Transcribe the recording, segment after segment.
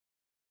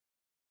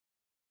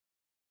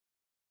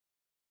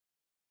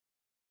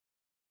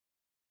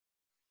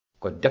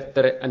ko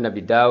deftere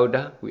annabi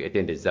Daawuda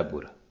wi'etende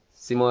Zabura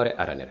simore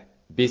aranere.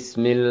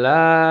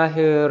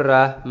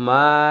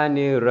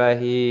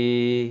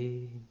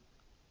 Bismillahirrahmanirrahim.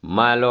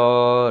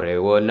 Malore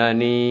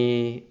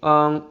wonani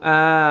on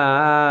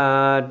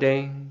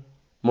Aden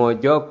mo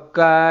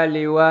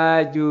jokkali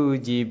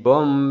wajuji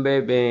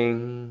bombe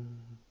ben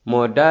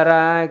mo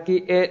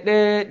daraki e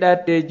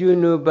ɗeɗate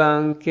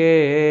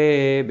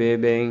junubankebe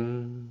ben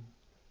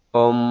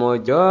on mo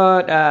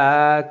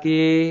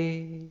joɗaki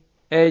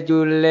e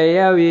julle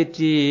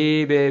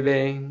yawitiɓe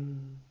ben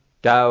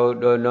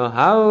tawɗo no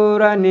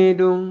hawrani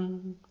ɗum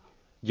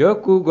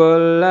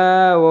jokkugol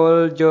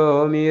laawol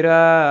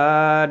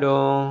jomiraɗo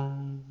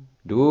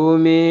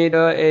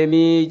duumiɗo e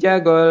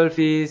miijagol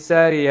fi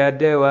sariya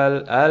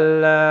dewal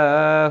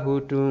Allahu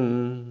tun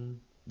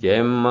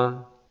jemma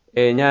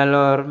e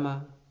nyalorma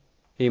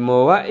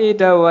himo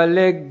wa'itawa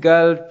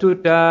leggal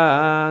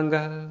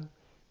tutangal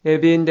e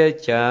binde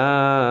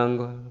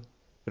cangol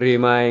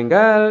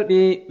rimaygal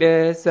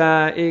ɓiɓɓe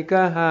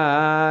sa'ika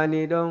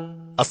hani ɗon.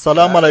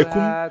 Assalamu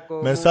alaikum.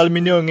 Men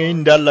salmini on e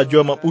inde Allah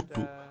joma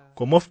ɓuttu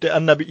ko mofte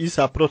annabi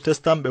Iisaa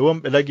protestant ɓe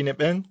wonɓe lagine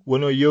ɓen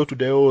woni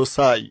yewtude o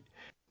sa'i.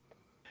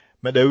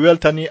 Meɗen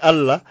weltani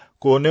Allah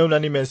ko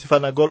newnani men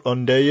sifanagol on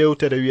nde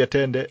yewtere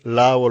wiyetende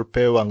laawol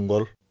peewal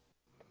ngol.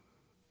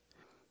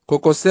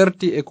 Koko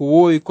serti e ko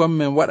wowi kon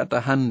men waɗata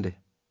hande.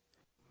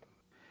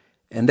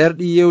 E nder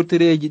ɗi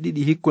yewtereji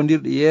ɗiɗi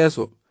hikkondirɗi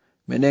yeeso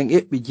meɗen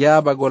eɓɓi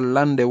jaabagol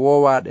lande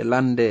wowaɗe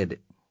landede.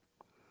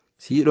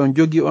 Si yiɗon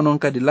jogi onon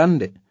kadi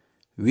lande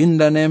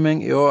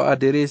windanemen e o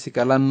aderesi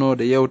ka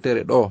lannode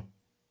yewtere ɗo.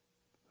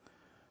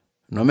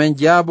 No men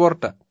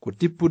jaaborta ko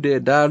tippude e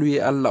daaluye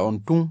Allah on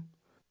tun.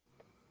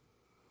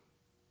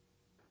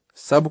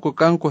 Sabu ko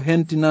kanko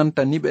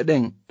hentinanta niɓe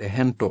ɗen ɗe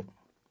hento.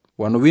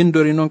 Wano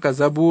windori non ka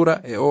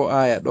Zabura e o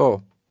aya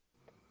ɗo.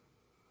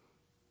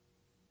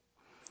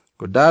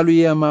 Ko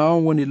daaluye ma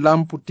on woni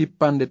lampu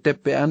tippande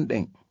teppe an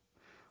ɗen.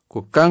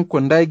 Ko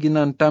kanko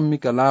dayginan tammi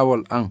ka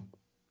laawol an.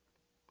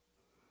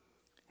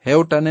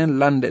 Hewtanen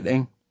lande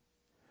ɗen.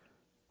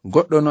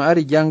 Goɗɗo no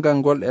ari jangal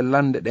ngol e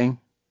lande ɗen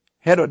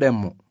heɗoɗen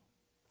mo.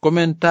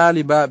 Komen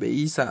taalibaɓe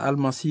Iisaa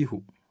almasihu.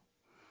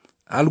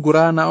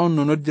 Alqur'ana on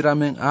no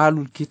noddiramen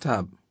aalul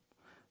kitab.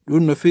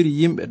 Ɗum no firi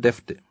yimɓe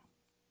defte.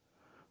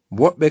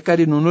 Woɓɓe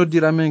kadi no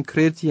noddiramen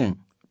chrétien.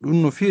 Ɗum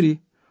no firi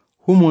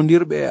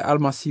humondirɓe e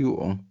almasihu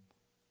on.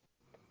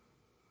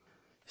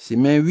 Si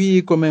men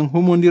wi'i ko men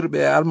humondirɓe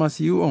e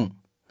almasihu on,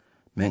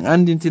 men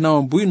andintina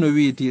on buy no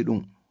wi'iti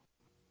ɗum.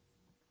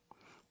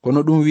 Kono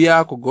ɗum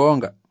wi'a ko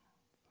goonga.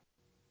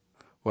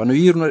 Wano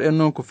yirnoɗen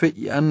non ko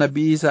feƴƴi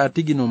annabi Iisaa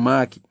tigi no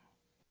maaki.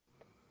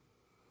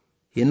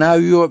 Hina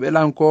wiyoɓe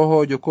lan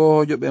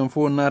kohojo ɓen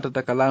fo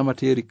natata ka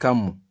laamateri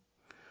kammu.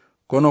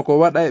 Kono ko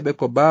waɗa ɓe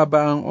ko baaba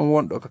an on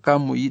wonɗo ka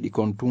kammu yiɗi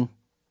kon tun.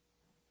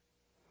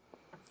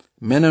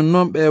 Menen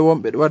non ɓe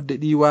wonɓe wadde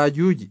ɗi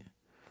waajuji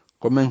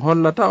ko men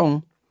hollata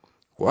on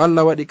ko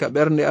Allah waɗi ka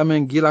ɓernde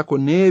amen gila ko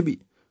neeɓi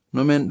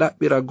no men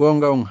ɗaɓɓira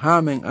gonga on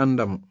haa men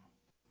anda mo.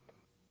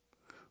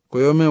 Ko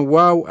yo men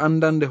waawu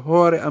andande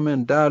hoore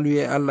amen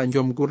daaluye Allah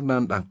jom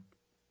gurnan ɗan.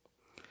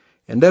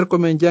 E nder ko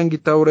men jangi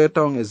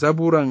Tawreta on e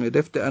Zabura e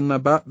defte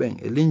annabaɓen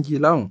e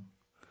Linjila on,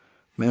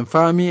 men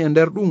faami e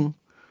nder ɗum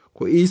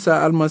ko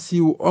Iisaa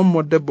almasihu on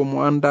mo debbo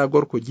mo anda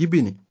gorko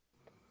jibini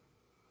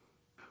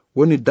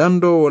woni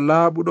dandowo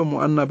laaɓuɗo mo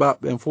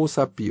annabaɓen fo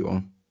sappi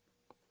on.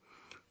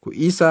 Ko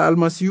Iisaa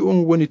almasihu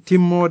on woni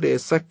timmode e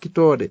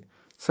sakkitode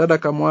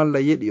sadaka mo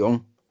Allah yeɗi on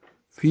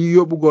fi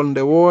yoɓugol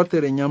nde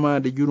wootere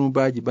nyamade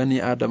junubaji bani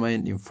adama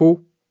en ɗin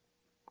fo.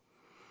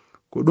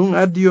 Ko ɗum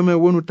addi yo men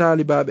wonu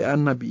taalibaɓe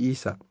annabi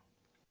Iisaa.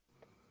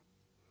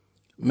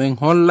 Men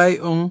hollay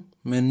on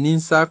men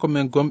ninsako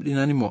men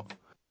gomɗinani mo.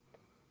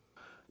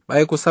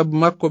 Ɓay ko sabu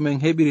makko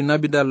men heɓiri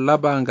nabidal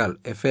labangal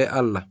e fe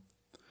Allah.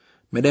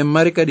 Meɗen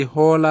mari kadi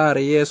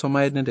hoolaare yeeso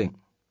mayde nden.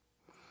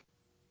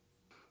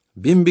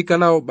 Bimbi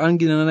kala o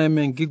ɓanginanay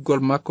men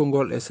giggol makko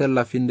ngol e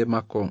sella finde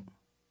makko on.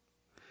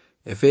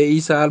 E fe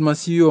Iisaa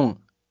almasihu on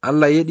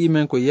Allah yeɗi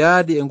men ko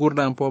yaadi e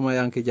ngurdan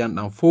pomayanke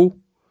janɗan fo.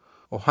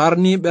 O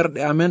harni ɓerɗe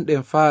amen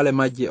ɗen faale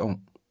majje on.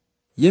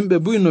 Yimɓe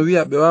buy no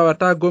wi'a ɓe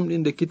wawata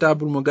gomɗinde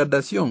kitabul mo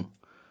gaddasi on.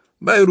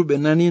 Ɓayru ɓe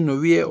nani no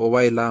wi'e o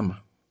waylama.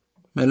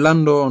 Men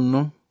lando on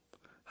non.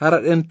 Hara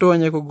ɗen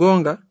toñe ko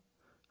gonga.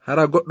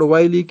 Hara goɗɗo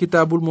wayli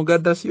kitabul mo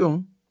gaddasi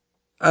on.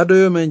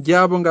 Adoyo men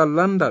jaabongal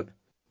landal.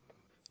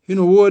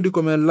 Hino woodi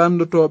ko men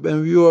landoto ɓen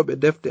wi'oɓe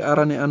defte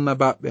arane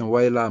annabaɓen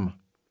waylama.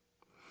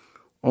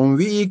 On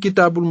wi'i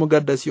kitabul mo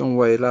gaddasi on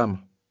waylama.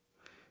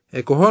 E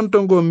ko honto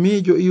ngon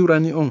miijo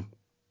iwrani on.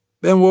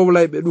 Ɓen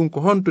wowlayɓe ɗum ko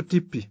honto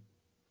tippi.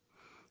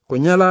 Ko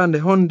nyalande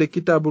honde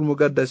kitabul mo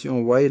gaddasi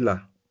on wayla.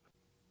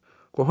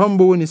 Ko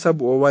hombo woni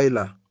sabu o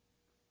wayla.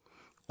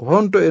 Ko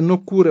honto e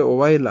nokkure o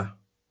wayla.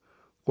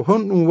 Ko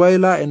honɗum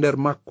wayla e nder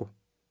makko.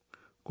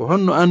 Ko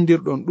honno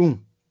andirɗon ɗum.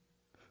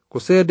 Ko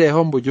seede e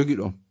hombo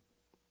jogiɗon.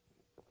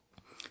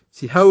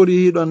 Si hawri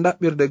hiɗon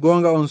ɗaɓɓirde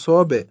gonga on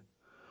soobe,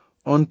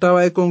 on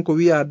taway kon ko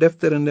wi'a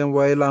deftere nden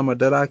waylama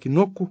daraki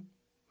nokku,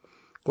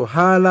 ko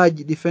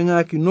haalaji ɗi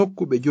feŋaki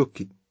nokku ɓe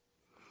jokki.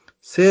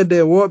 seede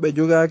woɓe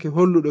jogaaki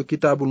holluɗo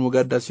kitabul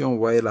mugaddasi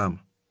waylama.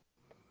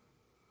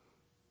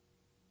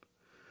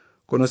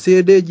 Kono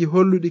seedeji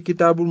holluɗi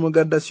kitabul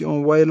mugaddasi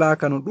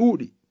waylaaka no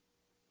ɗuuɗi.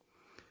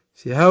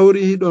 Si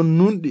hawri hiɗon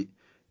nunɗi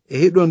e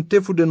hiɗon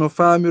tefude no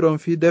faamiron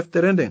fi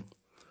deftere nden,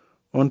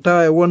 on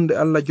tawa e wonde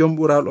Allah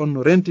jomɓural on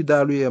no renti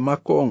daaluye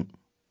makko on,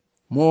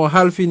 mo o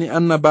halfini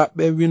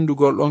annabaɓe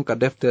windugol ɗon ka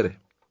deftere.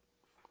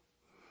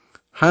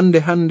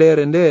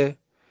 Handere nde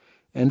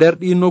e nder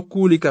ɗi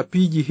nokkuuli ka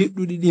piiji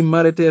hiɗɗuɗi ɗi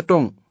marete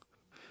ton,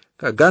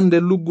 ka gande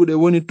lugguɗe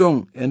woni ton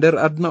e nder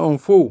aduna on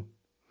fof,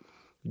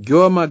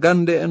 jooma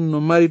gande en no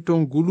mari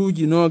ton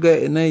guluuji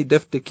 24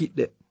 defte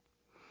kiɗɗe,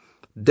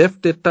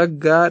 defte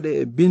taggaaɗe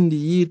e bindi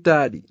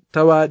yiitaaɗi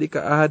tawaaɗi ka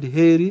ahadi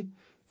heeri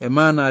e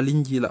maana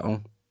linjila on.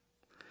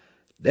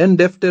 ɗen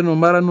defte no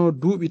marano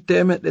duuɓi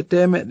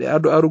temeɗɗe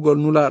ado arugol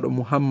nulaaɗo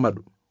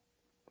Muhammadu.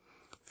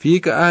 Fii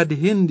ka ahadi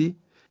hindi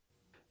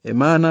e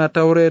maana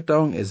tawreta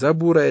on e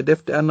zabura e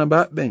defte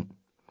annabaɓen,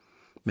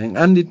 min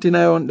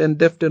anditinayi on ɗen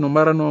defte no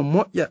marano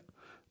moƴƴa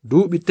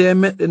duuɓi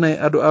 400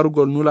 ado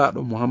arugol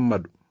nulaaɗo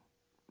Muhammadu.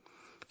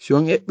 Si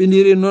on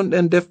eɓɓindiri non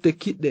ɗen defte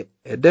kiɗɗe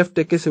e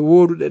defte kese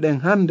wooduɗe ɗen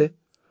hande,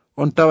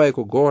 on taway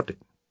ko goote.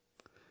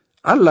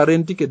 Allah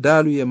rentike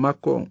daaluye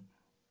makko on.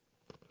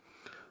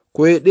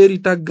 Ko e ɗeri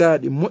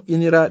taggaaɗi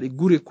moƴƴiniraaɗi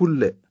gure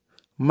kulle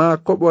ma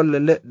koɓolle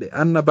leɗɗe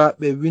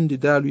annabaɓe windi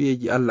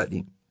daaluyeji Allah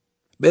ɗin.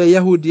 Ɓe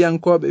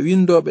yahudiyankoɓe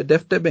windoɓe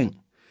defte ɓen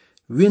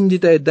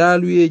windita e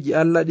daaluyeji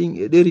Allah ɗin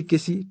e ɗeri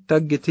kesi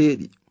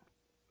taggeteeɗi.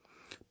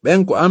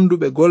 ɓen ko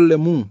anduɓe golle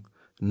mum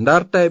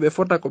darta e ɓe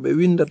fota ko ɓe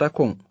windata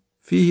kon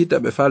fii hita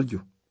ɓe falju.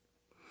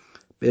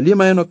 ɓe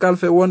limayno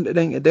kalfe wonɗe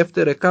ɗen e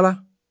deftere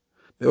kala,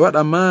 ɓe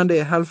waɗa maande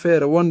e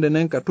halfeere wonde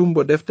nen ka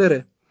tumbo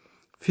deftere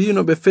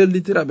fiino ɓe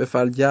fellitira ɓe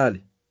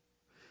faljaali.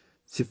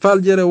 Si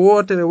faljere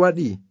wootere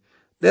waɗi,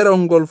 ɗerol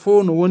ngol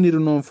fo no woniri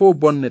noon fo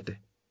bonnete.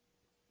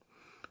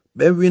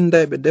 ɓen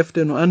winday ɓe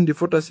defte no andi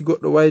fota si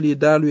goɗɗo wayli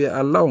daaluye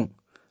Allah on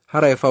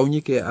hara e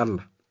fawnike e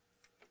Allah.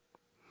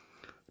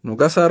 No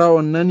gasara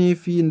on nani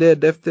fi nde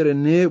deftere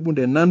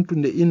neɓunde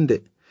nantunde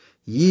inde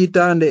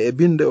yiitande e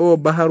binde o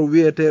baharu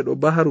wi'eteɗo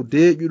baharu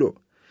deeƴuɗo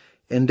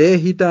e nde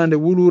hitande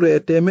wulure e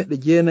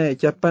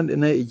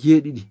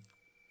 1947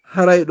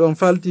 haray ɗon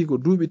falti ko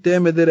duuɓi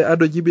 100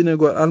 ado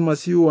jibinegol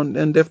almasihu on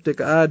ɗen defte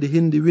ka aadi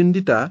hindi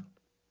windita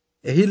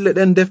e hille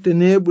ɗen defte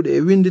neɓuɗe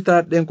e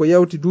winditaɗe ɗen ko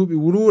yawti duuɓi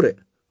wulure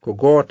ko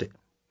goote.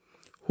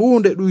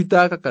 Huunde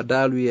ɗuytaka ka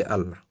daaluye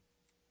Allah.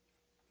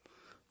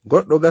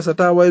 Goɗɗo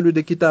gasata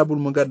waylude kitabul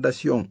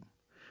mugaddasi on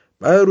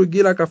ɓayru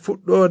gila ka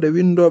fuɗɗode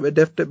windoɓe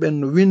defte ɓen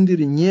no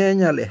windiri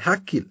ñeeñal e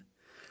hakkil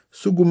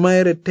sugu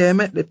mayre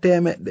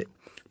 100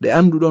 ɗe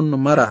anduɗon no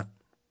mara.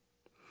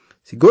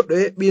 Si goɗɗo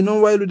eɓɓi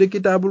non waylude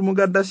kitabul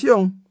mugaddasi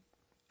on,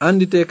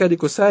 andite kadi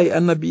ko sayi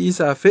annabi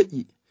Iisaa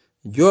feƴƴi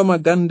jooma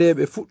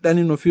gandeɓe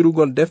fuɗɗani no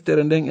firugol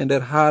deftere nden e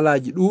nder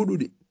haalaji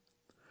ɗuuɗuɗi.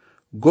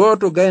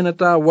 Gooto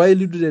gaynata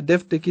waylude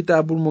defte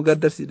kitabul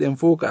mugaddasi ɗen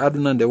fof ka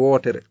aduna nde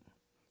wootere.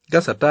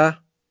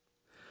 Gasata.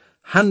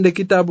 Hande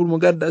kitabul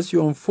mugaddasi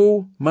on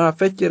fof ma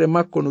feccere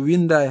makko no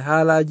winda e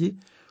haalaji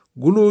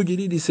guluuji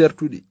ɗiɗi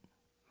sertuɗi.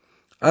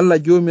 Allah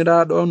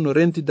joomiraaɗo on no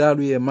renti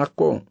daaluye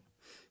makko on.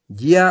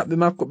 Jiyaaɓe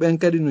makko ɓen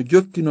kadi no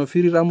jokki no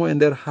firiramo e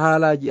nder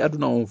haalaji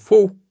aduna on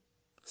fof.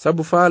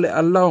 Sabu faale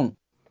Allah on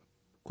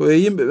ko e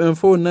yimɓe ɓen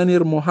fof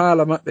nanir mo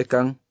haala maɓɓe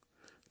kan,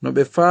 no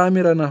ɓe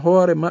faamirana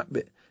hoore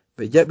maɓɓe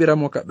ɓe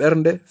jaɓiramo ka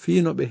ɓernde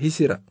fii no ɓe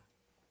hisira.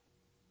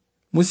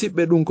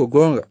 Musidɓe ɗum ko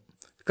goonga.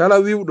 Kala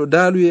wiwɗo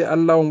daaluye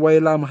Allah on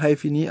waylama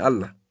hayfini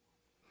Allah.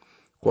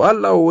 Ko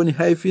Allah o woni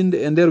hayfinde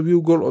e nder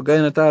wiwgol o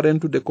gaynata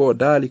rentude ko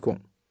daali kon.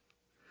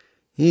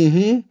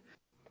 Hihi,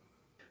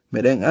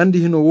 meɗen andi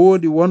hino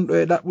woodi wonɗo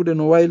e ɗaɓɓude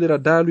no waylira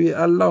daaluye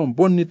Allah on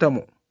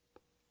bonnitamo.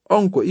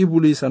 On ko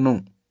Iblisa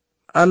non.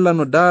 Allah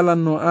no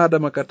daalanno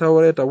Adama ka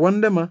tawreta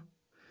wondema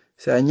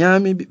si a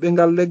ñaami ɓiɓɓe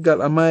ngal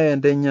leggal a maya e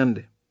nden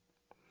ñande.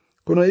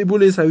 Kono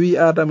Iblisa wi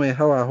Adama e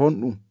Hawa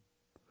honɗum.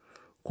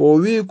 Ko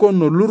wi kon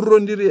no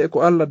lurrondiri e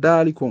ko Allah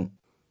daali kon.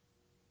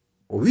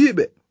 O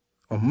wiɓe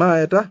on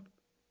maayata.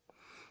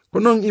 Ko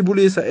non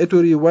Iblisa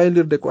etori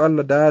waylirde ko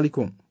Allah daali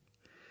kon.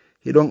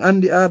 Hiɗon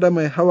andi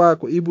Adama e Hawa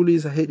ko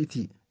Iblisa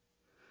heɗiti.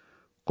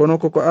 Kono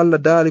ko Allah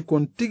daali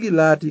kon tigi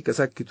laati ka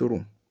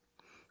sakkitorum.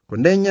 Ko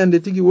nden ñande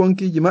tigi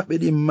wonkiji maɓɓe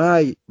ɗin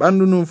maayi,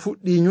 ɓandu nun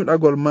fuɗɗi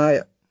ñuɗagol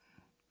maaya.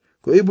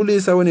 Ko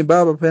Iblisa woni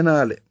baaba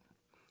penaale.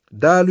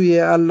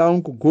 Daaluye Allah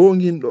on ko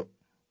gonginɗo.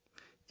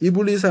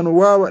 Iblisa no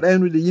wawa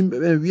ɗaynude yimɓe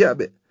ɓen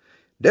wi'aɓe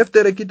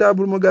deftere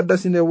kitabul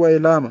mugaddasi nde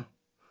waylama,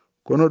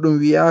 kono ɗum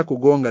wi'a ko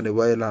gonga nde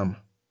waylama.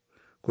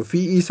 Ko fi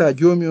Iisaa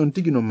joomi on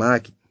tigi no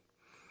maaki.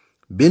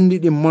 Bindi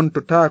ɗin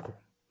montotako,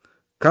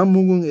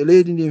 kammungun e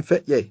leydi ndin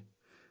feƴƴay,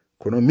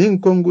 kono min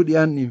konguɗi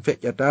an ɗin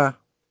feƴƴata.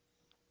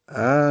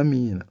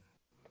 Amina.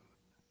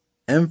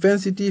 En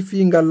fensiti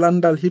fi ngal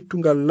landal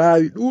hittungal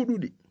laawi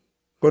ɗuuɗuɗi,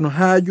 kono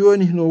haa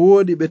joni no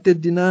woodi ɓe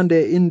teddinande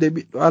e inde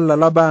ɓiɗɗo Allah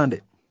labande.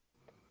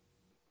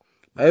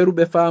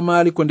 Ɓayruɓe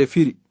faamaali ko nde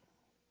firi.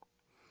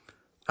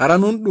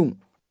 Aranun ɗum,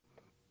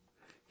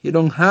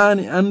 hiɗon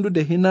haani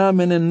andude hina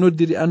menen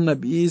noddiri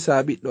annabi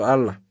Iisaa ɓiɗɗo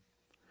Allah.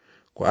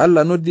 ko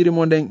Allah noddiri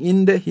mo nden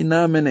inde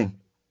hina menen.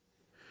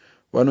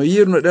 Wano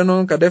yirno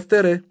denon ka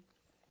deftere,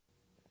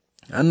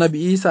 Annabi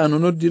Iisaa no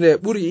noddire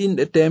ɓuri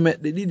inɗe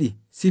 200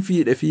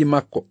 sifiiɗe fi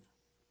makko.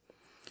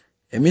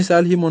 E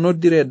misal himo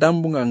noddire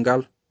dambungal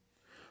ngal,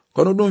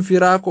 kono ɗum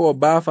firako o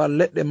baafal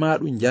leɗɗe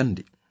maɗum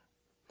jandi.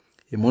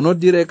 Himo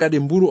noddire kadi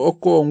mburu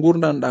okko o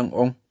ngurdan ɗan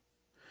on,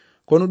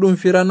 kono ɗum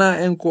firana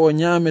en ko o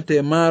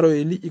nyamete maaro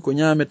e liƴƴi ko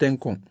nyameten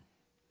kon.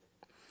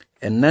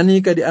 En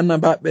nani kadi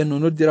annabaɓe no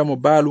noddira mo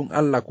baalum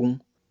Allah kun,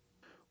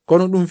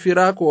 kono ɗum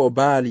firako o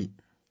baali.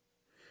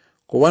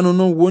 Ko wano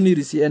non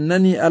woniri si en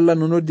nani Allah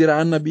no noddira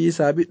Annabi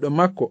Iisaa ɓiɗɗo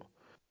makko,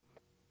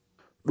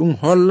 ɗum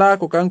holla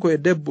ko kanko e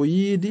debbo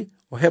yiidi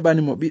o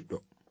heɓani mo ɓiɗɗo.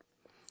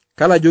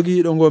 Kala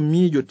jogiiɗo ngon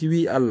miijo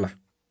tiwi Allah.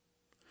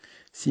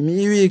 Si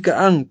mi iwi ka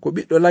an ko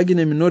ɓiɗɗo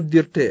lagine mi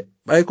noddirte,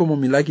 ɓay ko mo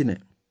mi lagine.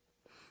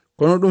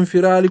 Kono ɗum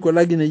firali ko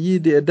lagine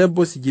yiidi e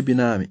debbo si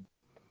jibinami.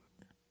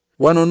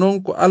 Wano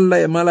non ko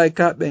Allah e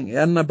malaikaɓen e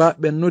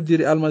annabaɓen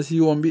noddiri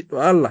almasihu on ɓiɗɗo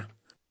Allah,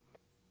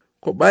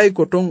 ko ɓay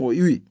ko ton o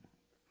iwi.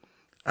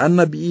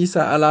 Annabi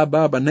Iisaa ala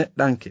baaba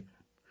neɗɗanke.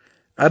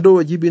 Ado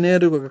o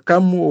jibinede ko ka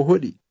kammu o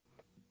hoɗi,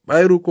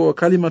 ɓayru ko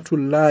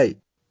kalimatullahi,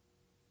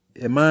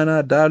 e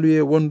mana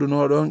daaluye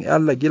wondunoɗon e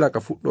Allah gila ka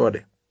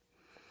fuɗɗode.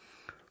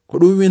 Ko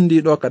ɗum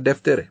windi ɗo ka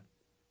deftere.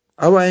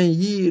 Awa en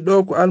yii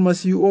ɗo ko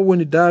almasihu on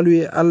woni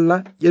daaluye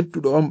Allah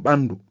ƴettuɗo on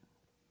ɓandu.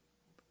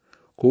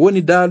 Ko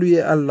woni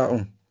daaluye Allah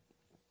on?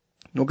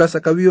 No gasa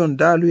ka wi'on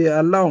daaluye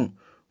Allah on,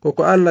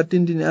 koko Allah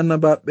tindini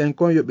annabaɓen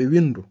kon yo ɓe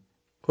windu.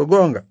 Ko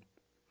goonga?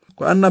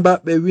 Ko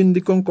annabaɓe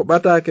windi kon ko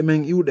ɓataake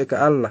men iwɗe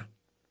ka Allah.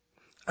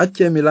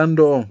 Acce mi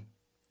lando on.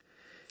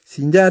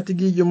 Si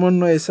njatigijo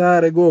monno e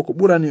saare goo ko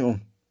ɓurani on,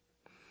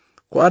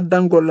 ko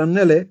addangol on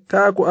nele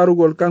kaa ko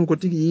arugol kanko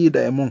tigi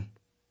yiida e mon.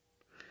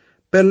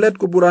 Pellet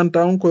ko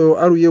ɓuranta on koyo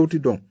aru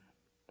yewtidon.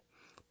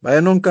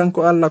 Ɓaye non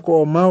kanko Allah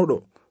ko o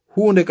mawɗo,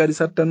 huunde kadi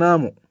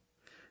sattanamo.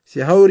 Si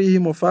hawri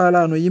himo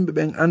faalano yimɓe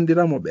ɓen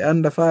andiramo ɓe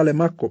anda faale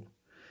makko,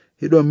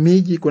 hiɗon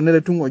miiji ko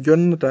nele tun o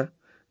jonnata,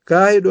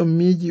 kaa hiɗon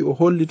miiji o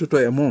hollitoto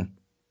e mon.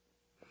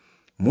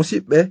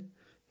 Musidɓe,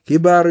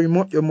 kibaaru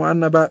moƴƴo mo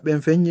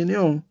annabaɓen feññini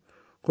on,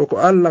 koko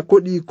Allah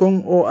koɗi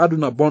kon o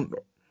aduna bonɗo.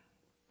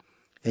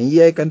 En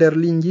yiyay ka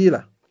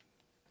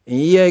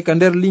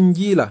nder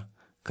linjiila,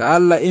 ka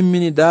Allah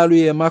immini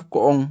daaluye makko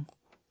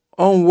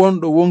on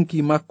wonɗo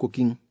wonki makko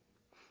kin.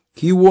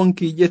 Ki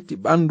wonki ƴetti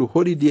ɓandu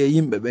hoɗidi e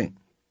yimɓe ɓen.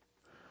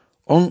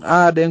 On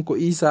aaden ko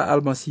Iisaa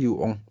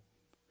almasihu on.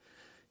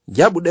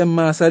 Jaɓuɗen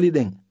ma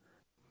saliɗen.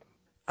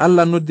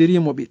 Allah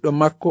noddirimo ɓiɗɗo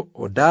makko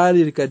o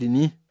daaliri kadi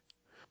ni.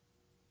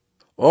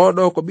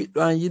 Oɗo ko ɓiɗɗo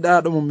an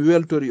yiɗaɗo mo mi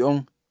weltori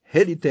on,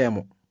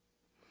 heɗitemo.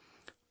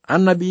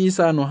 Annabi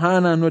Iisaa no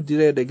hana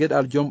noddirede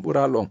geɗal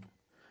jomɓural on,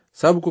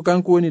 sabu ko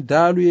kanko woni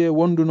daaluye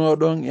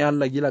wondunoɗon e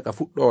Allah gila ka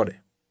fuɗɗode.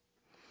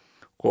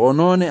 Ko o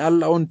noone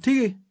Allah on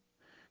tigi,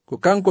 ko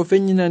kanko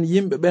feññinan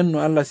yimɓe ɓen no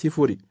Allah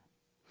sifori.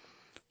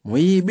 Mo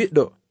yii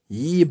ɓiɗɗo,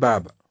 yii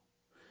baaba.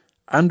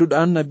 Anduɗo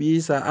Annabi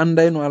Iisaa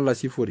anday no Allah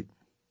sifori.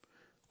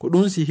 Ko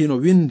ɗum si hino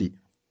windi.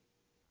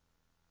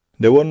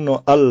 Nde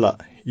wonno Allah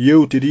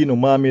yewtirino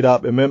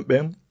maamiraɓe men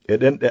ɓen e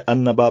ɗenɗe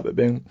annabaɓe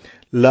ɓen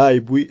laayi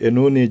buy e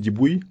noneji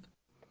buy,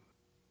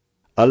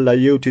 Allah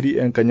yewtiri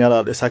en ka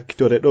nyalaɗe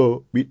sakkitore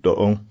ɗo ɓiɗɗo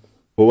on.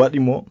 O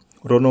waɗimo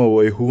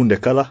ronowo e hunde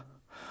kala,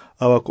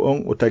 awa ko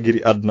on o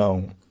tagiri adna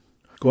on.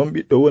 Ko on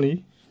ɓiɗɗo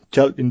woni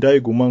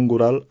calɗindaygu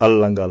mangural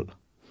Allah ngal,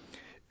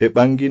 e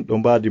ɓanginɗo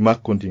mbaadi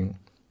makko ndin,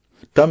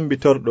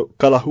 tambitorɗo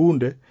kala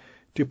hunde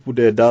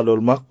tippude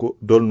daalol makko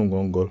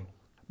dolnugol ngol.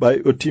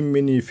 Ɓay o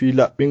timmini fi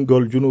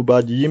laɓɓingol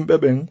junubaji yimɓe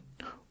ɓen,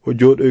 o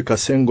jooɗoy ka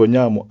sengo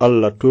nyaamo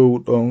Allah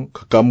towuɗon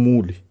ka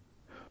kammuli.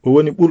 O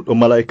woni ɓurɗo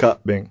malaika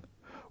ɓen,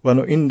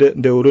 wano inde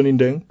nde o roni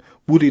nden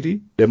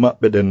ɓuriri ɗe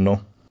maɓɓe ɗen non.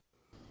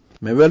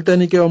 Mi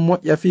weltanike on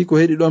moƴƴa fi ko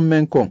heɗi ɗon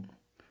men kon.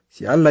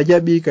 Si Allah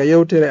jaɓi ka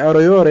yewtere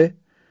aroyore,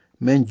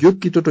 men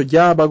jokkitoto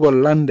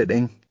jaabagol lande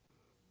ɗen.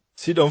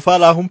 Siɗon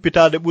faala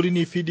humpitade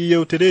ɓurini fiɗi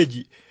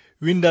yewtereji,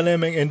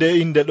 windanemen e nde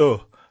inde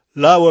ɗo: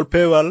 Laawol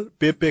peewal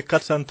BP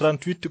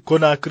 438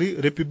 Conakry,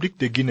 République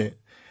de Guinée.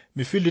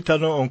 Mi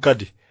fillitano on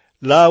kadi: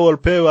 Laawol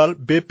peewal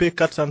BP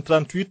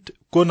 438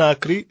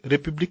 Conakry,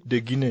 République de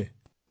Guinée.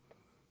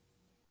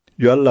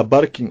 Yo Allah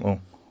barkin on,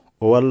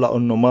 o walla on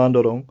no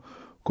mandoron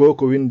ko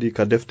windi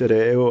ka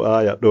deftere e o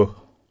aya ɗo.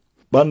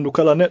 Ɓandu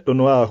kala neɗɗo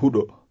no a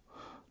huɗo,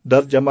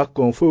 darja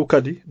makko on fof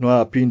kadi no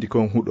a pindi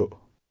kon huɗo.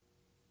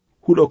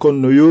 Huɗo kon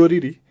no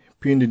yoriri,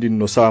 pindi din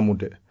no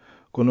samude.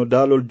 Kono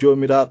daalol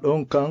jomiraɗo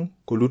on kan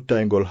ko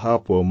luttaygol ha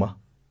pooma.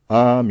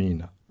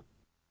 Amina.